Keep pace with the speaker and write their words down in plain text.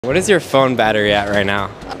What is your phone battery at right now?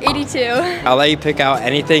 82. I'll let you pick out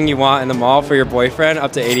anything you want in the mall for your boyfriend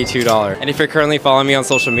up to $82. And if you're currently following me on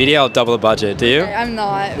social media, I'll double the budget. Do you? I'm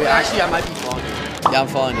not. Wait, actually, I might be following you. Yeah, I'm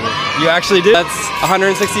following you. You actually did? That's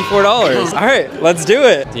 $164. All right, let's do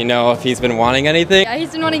it. Do you know if he's been wanting anything? Yeah, he's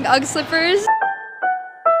been wanting UGG slippers.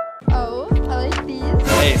 Oh, I like these.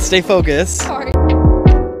 Hey, stay focused. Sorry.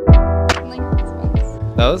 I like these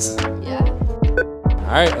ones. Those? Yeah.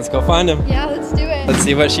 All right, let's go find him. Yeah, let's do it. Let's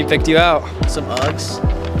see what she picked you out. Some Uggs.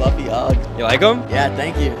 Fluffy Ugg. You like them? Yeah,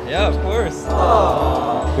 thank you. Yeah, of course.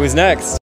 Aww. Who's next?